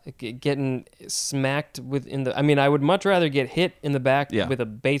 Yeah, getting smacked I would much rather get hit in the back with a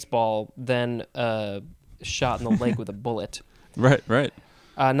baseball than shot in the leg with a bullet. Right.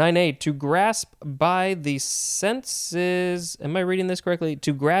 9A, to grasp by the senses. Am I reading this correctly?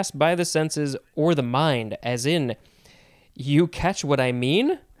 To grasp by the senses or the mind, as in, you catch what I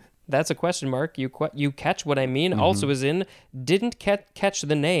mean? That's a question mark. You catch what I mean? Mm-hmm. Also as in, didn't catch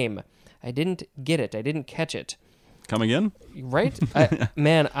the name. I didn't get it. I didn't catch it. Come again? Right?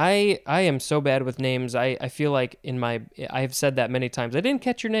 I am so bad with names. I feel like I've said that many times. I didn't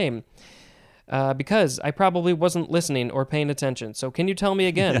catch your name. Because I probably wasn't listening or paying attention. So can you tell me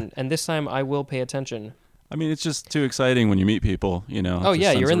again? Yeah. And this time I will pay attention. I mean, it's just too exciting when you meet people, Oh,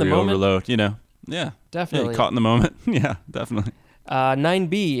 yeah, you're in the moment. Overload, Yeah. Definitely. Yeah, caught in the moment. Yeah, definitely.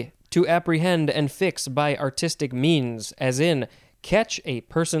 9B, to apprehend and fix by artistic means, as in catch a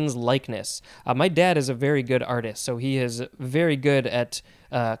person's likeness. My dad is a very good artist, so he is very good at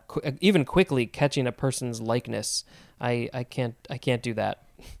even quickly catching a person's likeness. I can't do that.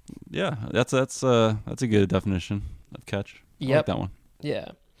 Yeah, that's a good definition of catch. I like that one.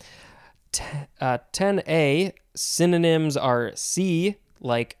 Yeah. 10A, synonyms are see,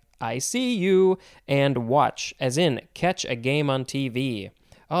 like I see you, and watch, as in catch a game on TV.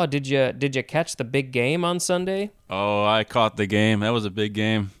 Oh, did you catch the big game on Sunday? Oh, I caught the game. That was a big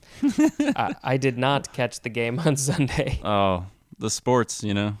game. I did not catch the game on Sunday. Oh, the sports,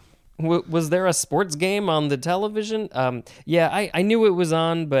 Was there a sports game on the television? Yeah, I knew it was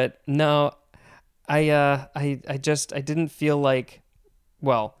on, but no, I didn't feel like,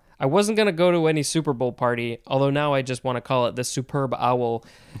 well, I wasn't going to go to any Super Bowl party, although now I just want to call it the Superb Owl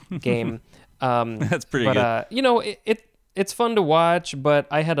game. That's pretty good. It's fun to watch, but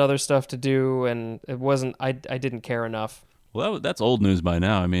I had other stuff to do, and I didn't care enough. Well, that's old news by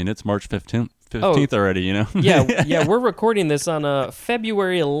now. I mean, it's March 15th already, Yeah, we're recording this on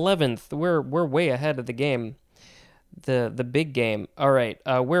February 11th. We're way ahead of the game, the big game. All right,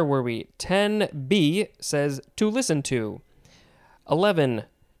 where were we? 10B says to listen to. 11,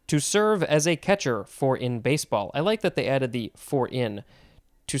 to serve as a catcher for in baseball. I like that they added the for in.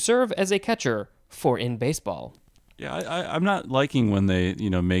 To serve as a catcher for in baseball. Yeah, I'm not liking when they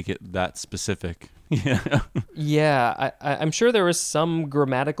make it that specific. Yeah, I'm sure there is some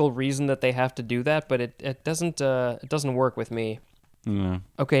grammatical reason that they have to do that, but it doesn't work with me. Yeah.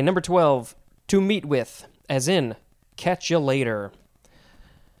 Okay, number 12, to meet with, as in catch you later.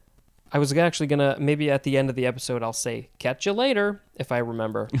 I was actually gonna, maybe at the end of the episode I'll say catch you later if I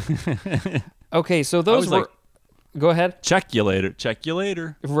remember. Okay, so those were. Go ahead. Check you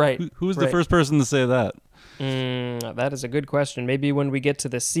later. Right. Who's the first person to say that? That is a good question. Maybe when we get to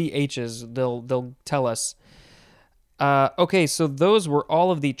the CHs, they'll tell us. Okay, so those were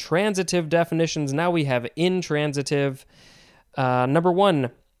all of the transitive definitions. Now we have intransitive. Number 1,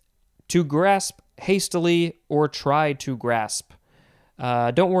 to grasp hastily or try to grasp.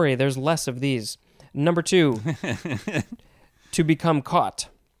 Don't worry, there's less of these. Number 2, to become caught.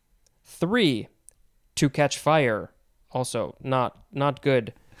 3, to catch fire. Also, not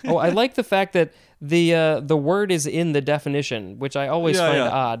good. Oh, I like the fact that the word is in the definition, which I always find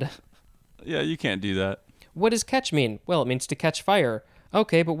odd. Yeah, you can't do that. What does catch mean? Well, it means to catch fire.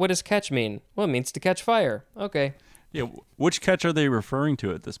 Okay, but what does catch mean? Well, it means to catch fire. Okay. Yeah, which catch are they referring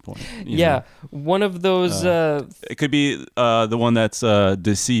to at this point? Yeah, one of those... it could be the one that's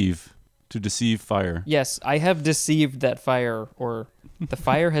deceive, to deceive fire. Yes, I have deceived that fire, or the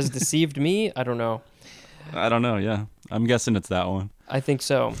fire has deceived me? I don't know. I don't know, yeah. I'm guessing it's that one. I think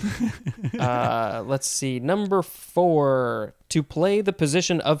so. Let's see. Number 4, to play the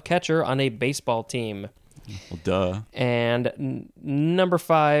position of catcher on a baseball team. Well, duh. And number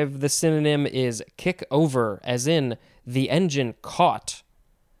 5, the synonym is kick over, as in the engine caught.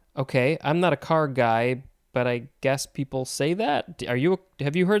 Okay, I'm not a car guy, but I guess people say that.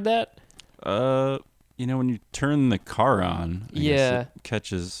 Have you heard that? When you turn the car on, I guess it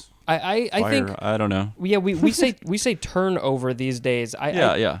catches I fire. think I don't know. Yeah, we say turnover these days.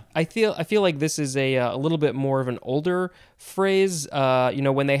 I feel like this is a little bit more of an older phrase.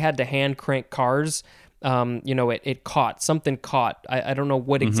 When they had to hand crank cars, it caught. Something caught. I don't know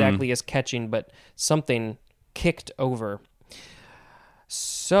what exactly is catching, but something kicked over.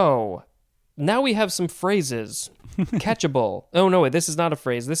 So now we have some phrases. Catchable. Oh, no, this is not a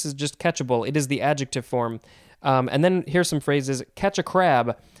phrase. This is just catchable. It is the adjective form. And then here's some phrases. Catch a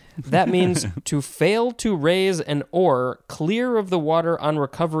crab. That means to fail to raise an oar clear of the water on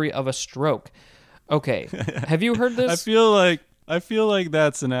recovery of a stroke. Okay. Have you heard this? I feel like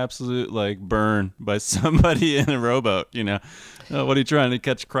that's an absolute burn by somebody in a rowboat, what are you trying to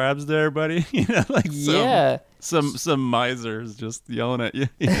catch crabs there, buddy? Some misers just yelling at you.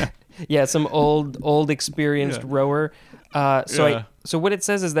 Yeah, some old experienced rower. So what it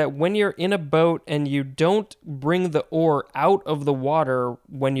says is that when you're in a boat and you don't bring the oar out of the water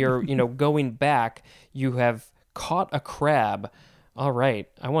when you're, going back, you have caught a crab. All right.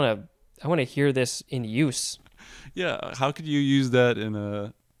 I want to hear this in use. Yeah, how could you use that in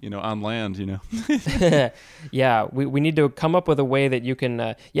on land, Yeah, we need to come up with a way that you can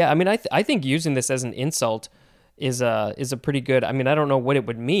I think using this as an insult is a pretty good. I mean, I don't know what it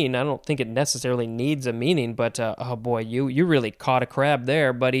would mean. I don't think it necessarily needs a meaning, but oh boy, you really caught a crab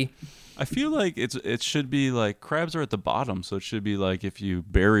there, buddy. I feel like it should be like crabs are at the bottom, so it should be like if you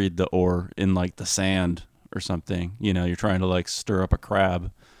buried the oar in the sand or something, you're trying to stir up a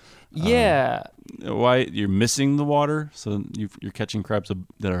crab. Yeah. Why you're missing the water, so you're catching crabs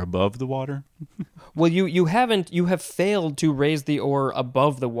that are above the water? Well, you have failed to raise the oar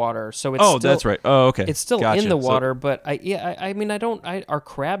above the water, so it's that's right. Oh, okay. It's still in the water, but are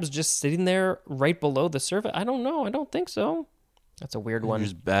crabs just sitting there right below the surface? I don't know. I don't think so. That's a weird one.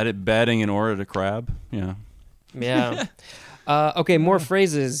 You're just batting an oar at a crab? Yeah. Yeah. Okay, more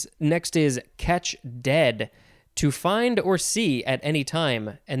phrases. Next is catch dead. To find or see at any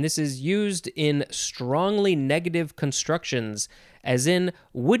time, and this is used in strongly negative constructions, as in,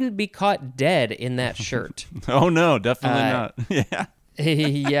 wouldn't be caught dead in that shirt. Oh, no, definitely not.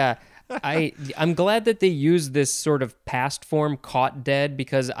 Yeah. I'm glad that they use this sort of past form, caught dead,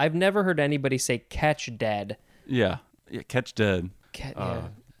 because I've never heard anybody say catch dead. Yeah, catch dead.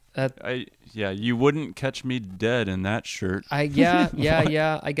 You wouldn't catch me dead in that shirt. I guess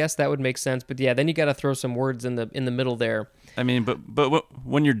that would make sense. But yeah, then you got to throw some words in the middle there. I mean, but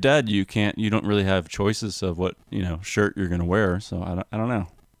when you're dead, you don't really have choices of what shirt you're gonna wear. So I don't know.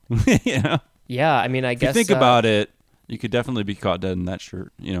 Yeah, I mean, I guess if you think about it, you could definitely be caught dead in that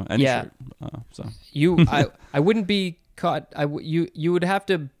shirt. Any shirt. I wouldn't be caught. You would have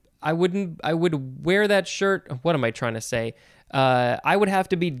to. I would wear that shirt. What am I trying to say? I would have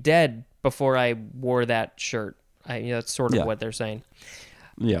to be dead before I wore that shirt. That's sort of what they're saying.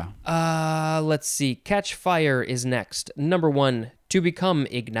 Yeah. Let's see. Catch fire is next. Number 1, to become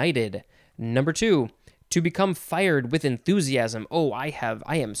ignited. Number 2, to become fired with enthusiasm. Oh, I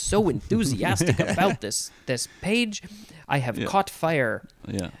am so enthusiastic about this page. I have caught fire.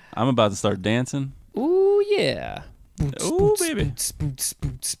 Yeah. I'm about to start dancing. Ooh, yeah. Oh, baby.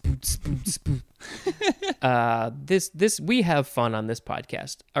 This we have fun on this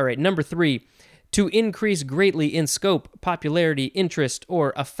podcast. All right, number 3, to increase greatly in scope, popularity, interest,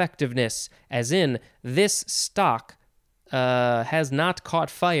 or effectiveness, as in, this stock has not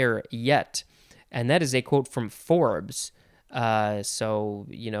caught fire yet. And that is a quote from Forbes. So,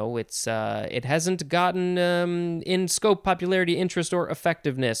 it hasn't gotten in scope, popularity, interest, or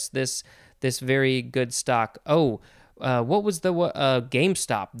effectiveness, this very good stock. What was the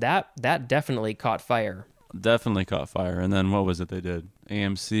GameStop? That definitely caught fire. Definitely caught fire. And then what was it they did?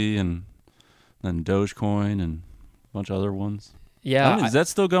 AMC and then Dogecoin and a bunch of other ones. Yeah, Is that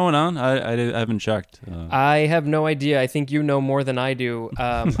still going on? I haven't checked. I have no idea. I think you know more than I do.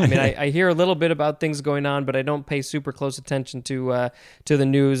 I mean, I hear a little bit about things going on, but I don't pay super close attention to the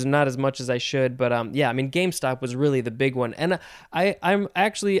news, not as much as I should. But yeah, I mean, GameStop was really the big one, and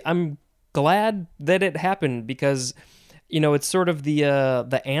I'm glad that it happened because, you know, it's sort of the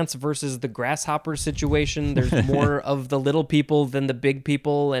ants versus the grasshopper situation. There's more of the little people than the big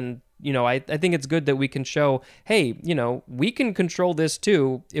people, and you know, I think it's good that we can show, hey, you know, we can control this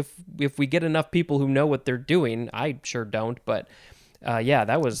too if we get enough people who know what they're doing. I sure don't, but yeah,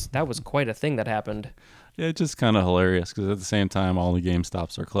 that was quite a thing that happened. Yeah, it's just kind of hilarious because at the same time, all the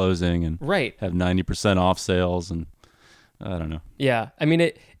GameStops are closing and Right. have 90% off sales, and I don't know. Yeah, I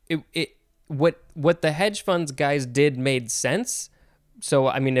mean, what the hedge funds guys did made sense. So,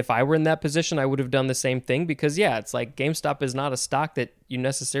 I mean, if I were in that position, I would have done the same thing because, yeah, it's like GameStop is not a stock that you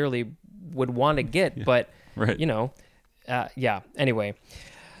necessarily would want to get, but, right. you know, yeah. Anyway,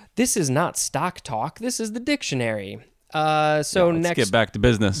 this is not stock talk. This is the dictionary. Let's get back to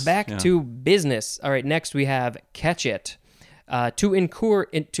business. To business. All right, next we have catch it. To incur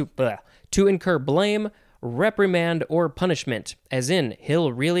blame, reprimand, or punishment, as in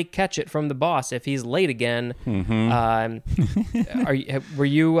he'll really catch it from the boss if he's late again. Were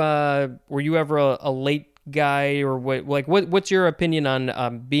you ever a late guy, or what's your opinion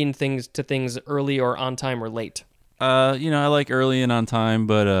on being to things early or on time or late? You know, I like early and on time,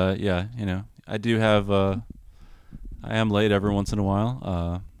 but yeah, you know, I do have I am late every once in a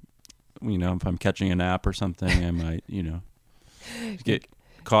while. You know, if I'm catching a nap or something, I might, you know, get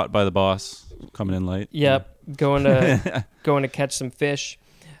caught by the boss coming in late. Yep, going to catch some fish.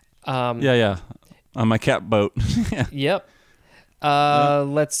 Yeah, on my cat boat. Yep.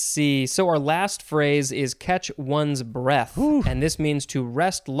 Let's see. So our last phrase is catch one's breath. Ooh. And this means to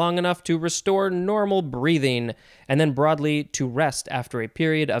rest long enough to restore normal breathing, and then broadly to rest after a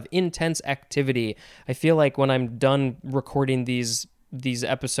period of intense activity. I feel like when I'm done recording these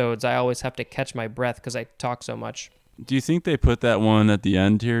episodes, I always have to catch my breath because I talk so much. Do you think they put that one at the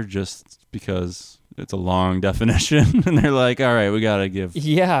end here just because it's a long definition and they're like, all right, we got to give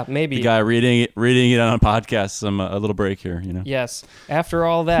maybe the guy reading it on a podcast a little break here, you know? Yes. After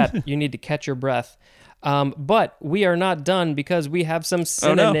all that, you need to catch your breath. But we are not done because we have some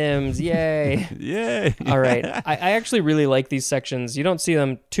synonyms. Oh, no. Yay. Yay. All right. I actually really like these sections. You don't see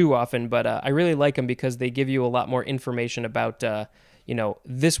them too often, but I really like them because they give you a lot more information about, you know,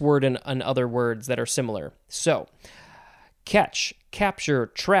 this word and other words that are similar. So, catch, capture,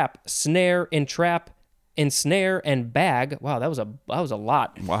 trap, snare, entrap, ensnare, and bag. Wow, that was a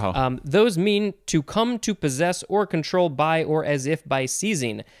lot. Wow. Those mean to come to possess or control by or as if by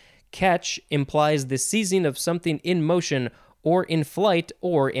seizing. Catch implies the seizing of something in motion or in flight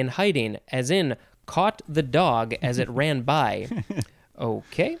or in hiding, as in caught the dog as it ran by.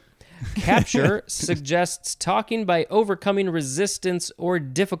 Okay. Capture suggests talking by overcoming resistance or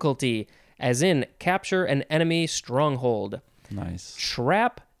difficulty, as in capture an enemy stronghold. Nice.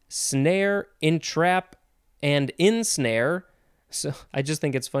 Trap, snare, entrap, and ensnare. So I just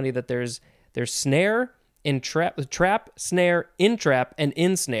think it's funny that there's snare, trap, snare, entrap, and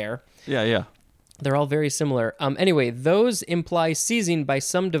ensnare. Yeah. They're all very similar. Anyway, those imply seizing by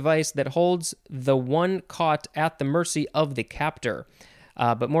some device that holds the one caught at the mercy of the captor.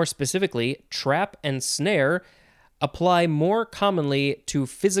 But more specifically, trap and snare apply more commonly to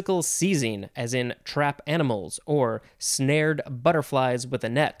physical seizing, as in trap animals or snared butterflies with a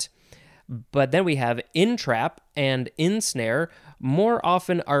net. But then we have entrap and ensnare more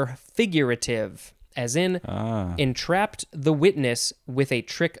often are figurative, as in entrapped the witness with a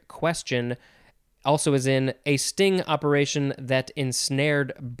trick question, also as in a sting operation that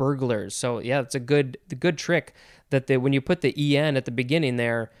ensnared burglars. So yeah, it's the good trick that when you put the en at the beginning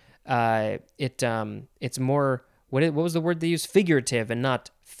there, it's more. What was the word they used? Figurative and not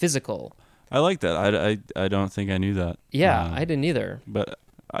physical. I like that. I don't think I knew that. Yeah, I didn't either. But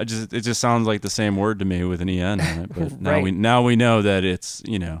it just sounds like the same word to me with an en on it. But Right. now we know that it's,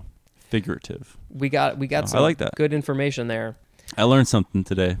 you know, figurative. We got some I like that. good information there. I learned something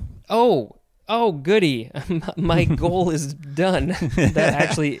today. Oh, goody. My goal is done.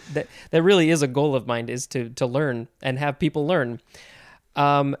 that really is a goal of mine, is to learn and have people learn.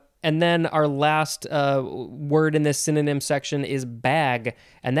 And then our last word in this synonym section is bag,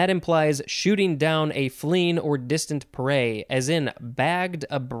 and that implies shooting down a fleeing or distant prey, as in bagged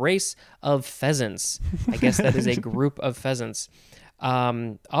a brace of pheasants. I guess that is a group of pheasants.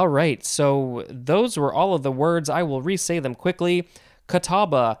 All right, so those were all of the words. I will re-say them quickly.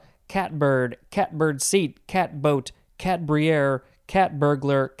 Catawba, catbird, catbird seat, catboat, cat briere, cat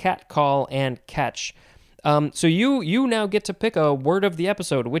burglar, cat call, and catch. So you now get to pick a word of the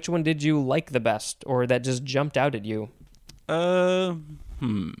episode. Which one did you like the best, or that just jumped out at you? I'm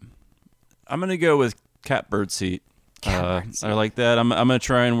gonna go with catbird seat. Catbird seat. I like that. I'm gonna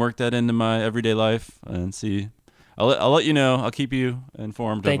try and work that into my everyday life and see. I'll let you know. I'll keep you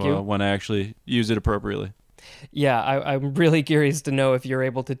informed Thank you. when I actually use it appropriately. Yeah, I'm really curious to know if you're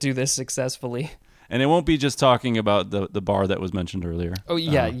able to do this successfully. And it won't be just talking about the bar that was mentioned earlier. Oh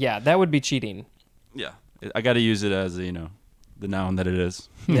yeah, that would be cheating. Yeah, I got to use it as the noun that it is.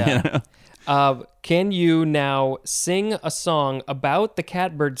 Yeah. Can you now sing a song about the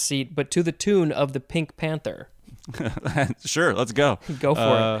catbird seat, but to the tune of the Pink Panther? Sure, let's go. Go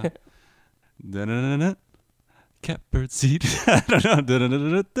for it. Da-da-da-da-da. Catbird seat. I don't know.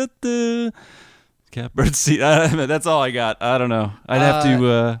 Da-da-da-da-da-da. Catbird seat. That's all I got. I don't know. I'd have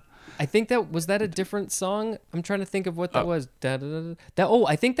to. I think that was that a different song. I'm trying to think of what that was.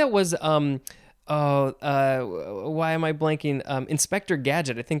 I think that was. Why am I blanking? Inspector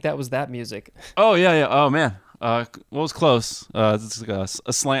Gadget. I think that was that music. Oh yeah. Oh man. Well, it was close. It's like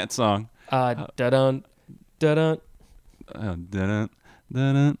a slant song. Da dun da dun. Dun dun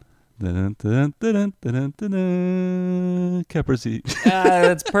dun dun dun dun dun. Catbird seat.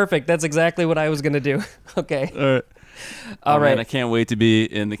 That's perfect. That's exactly what I was gonna do. Okay. All right. All right. Man, I can't wait to be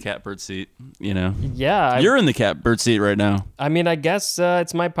in the catbird seat. Yeah. You're in the catbird seat right now. I mean, I guess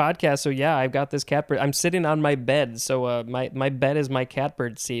it's my podcast, so yeah, I've got this catbird. I'm sitting on my bed, so my bed is my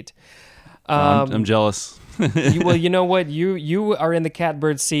catbird seat. I'm jealous. Well, you know what? You are in the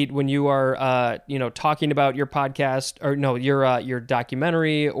catbird seat when you are talking about your podcast or no your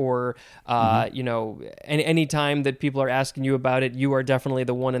documentary or any time that people are asking you about it, you are definitely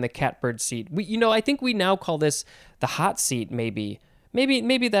the one in the catbird seat. I think we now call this the hot seat. Maybe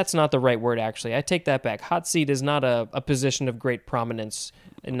that's not the right word. Actually, I take that back. Hot seat is not a position of great prominence.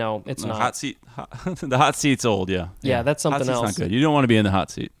 No, it's not. Hot seat. The hot seat's old. Yeah. Yeah, that's something hot seat's else. Not good. You don't want to be in the hot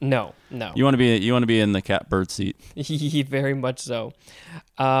seat. No. You want to be in the catbird seat. Very much so.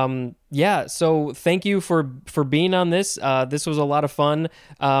 Yeah. So thank you for being on this. This was a lot of fun.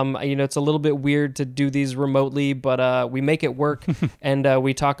 It's a little bit weird to do these remotely, but we make it work, and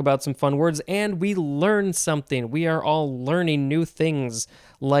we talk about some fun words, and we learn something. We are all learning new things,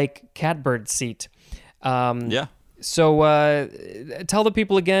 like catbird seat. Yeah. So tell the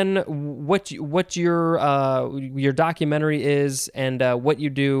people again what your documentary is and what you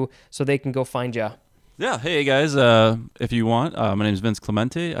do, so they can go find you. Yeah. Hey guys, if you want, my name is Vince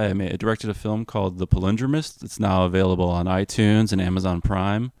Clemente. I directed a film called The Palindromist. It's now available on iTunes and Amazon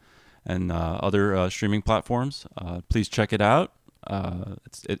Prime and other streaming platforms. Please check it out.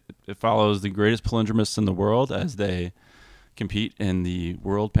 It follows the greatest palindromists in the world as they compete in the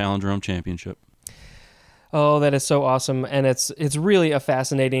World Palindrome Championship. Oh, that is so awesome. And it's really a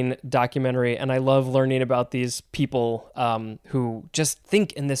fascinating documentary. And I love learning about these people who just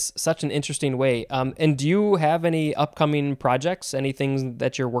think in such an interesting way. And do you have any upcoming projects, anything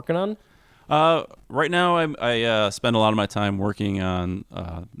that you're working on? Right now, I spend a lot of my time working on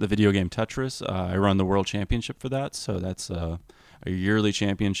the video game Tetris. I run the World Championship for that. So that's a yearly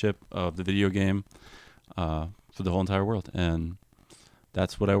championship of the video game for the whole entire world. And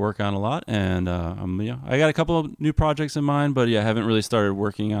that's what I work on a lot, and I got a couple of new projects in mind, but I haven't really started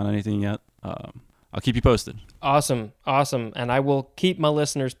working on anything yet. I'll keep you posted. Awesome, and I will keep my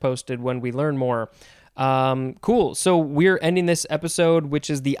listeners posted when we learn more. Cool. So we're ending this episode, which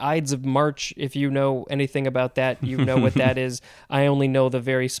is the Ides of March. If you know anything about that, you know what that is. I only know the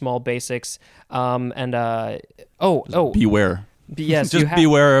very small basics. Beware. Yes, just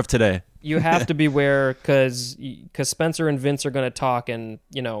beware of today. You have to beware because Spencer and Vince are going to talk, and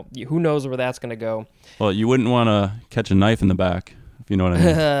who knows where that's going to go. Well, you wouldn't want to catch a knife in the back, if you know what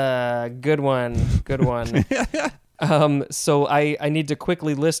I mean. Good one. So I need to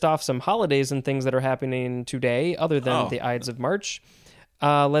quickly list off some holidays and things that are happening today, other than the Ides of March.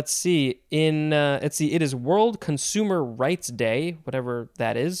 Let's see. It is World Consumer Rights Day, whatever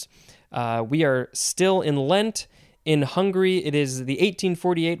that is. We are still in Lent. In Hungary, it is the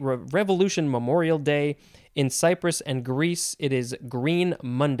 1848 Revolution Memorial Day. In Cyprus and Greece, it is Green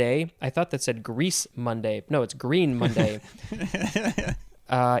Monday. I thought that said Grease Monday. No, it's Green Monday.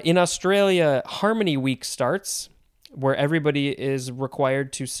 In Australia, Harmony Week starts, where everybody is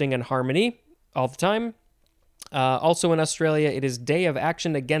required to sing in harmony all the time. Also in Australia, it is Day of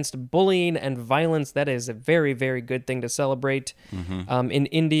Action Against Bullying and Violence. That is a very, very good thing to celebrate. Mm-hmm. In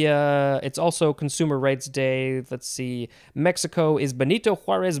India, it's also Consumer Rights Day. Let's see. Mexico is Benito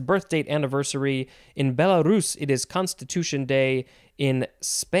Juarez birthday anniversary. In Belarus, it is Constitution Day. In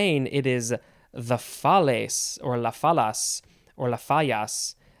Spain, it is the Fales or La Falas or La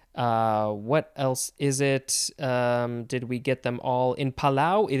Fallas. What else is it? Did we get them all? In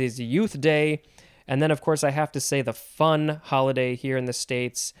Palau, it is Youth Day. And then, of course, I have to say the fun holiday here in the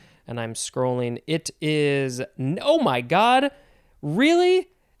States, and I'm scrolling. It is... Oh, my God. Really?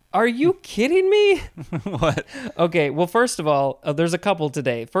 Are you kidding me? What? Okay, well, first of all, there's a couple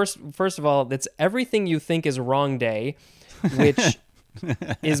today. First of all, it's Everything You Think Is Wrong Day, which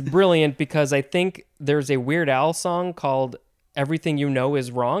is brilliant because I think there's a Weird Al song called Everything You Know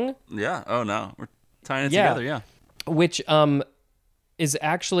Is Wrong. Yeah. Oh, no. We're tying it together, yeah. Which is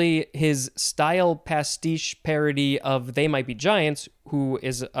actually his style pastiche parody of They Might Be Giants, who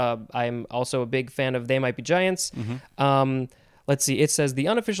is, I'm also a big fan of They Might Be Giants. Let's see, it says, the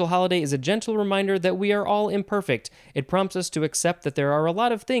unofficial holiday is a gentle reminder that we are all imperfect. It prompts us to accept that there are a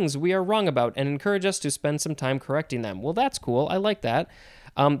lot of things we are wrong about and encourage us to spend some time correcting them. Well, that's cool. I like that.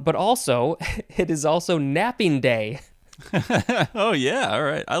 But also, it is also napping day. Oh, yeah. All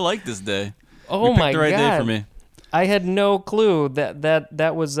right. I like this day. Oh, you picked my the right God. day for me. I had no clue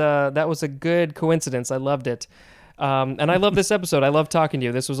that was a good coincidence. I loved it. And I love this episode. I love talking to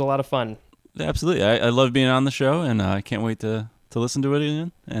you. This was a lot of fun. Absolutely. I love being on the show, and I can't wait to listen to it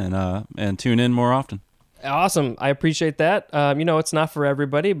again and tune in more often. Awesome. I appreciate that. It's not for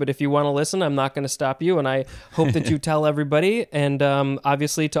everybody, but if you want to listen, I'm not going to stop you, and I hope that you tell everybody. And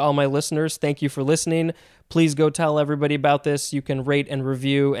obviously, to all my listeners, thank you for listening. Please go tell everybody about this. You can rate and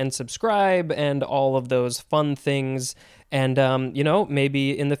review and subscribe and all of those fun things. And,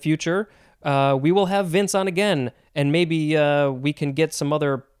 maybe in the future, we will have Vince on again, and maybe we can get some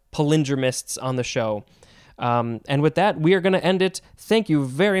other palindromists on the show. And with that, we are going to end it. Thank you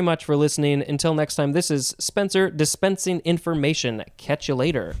very much for listening. Until next time, this is Spencer dispensing information. Catch you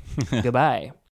later. Goodbye.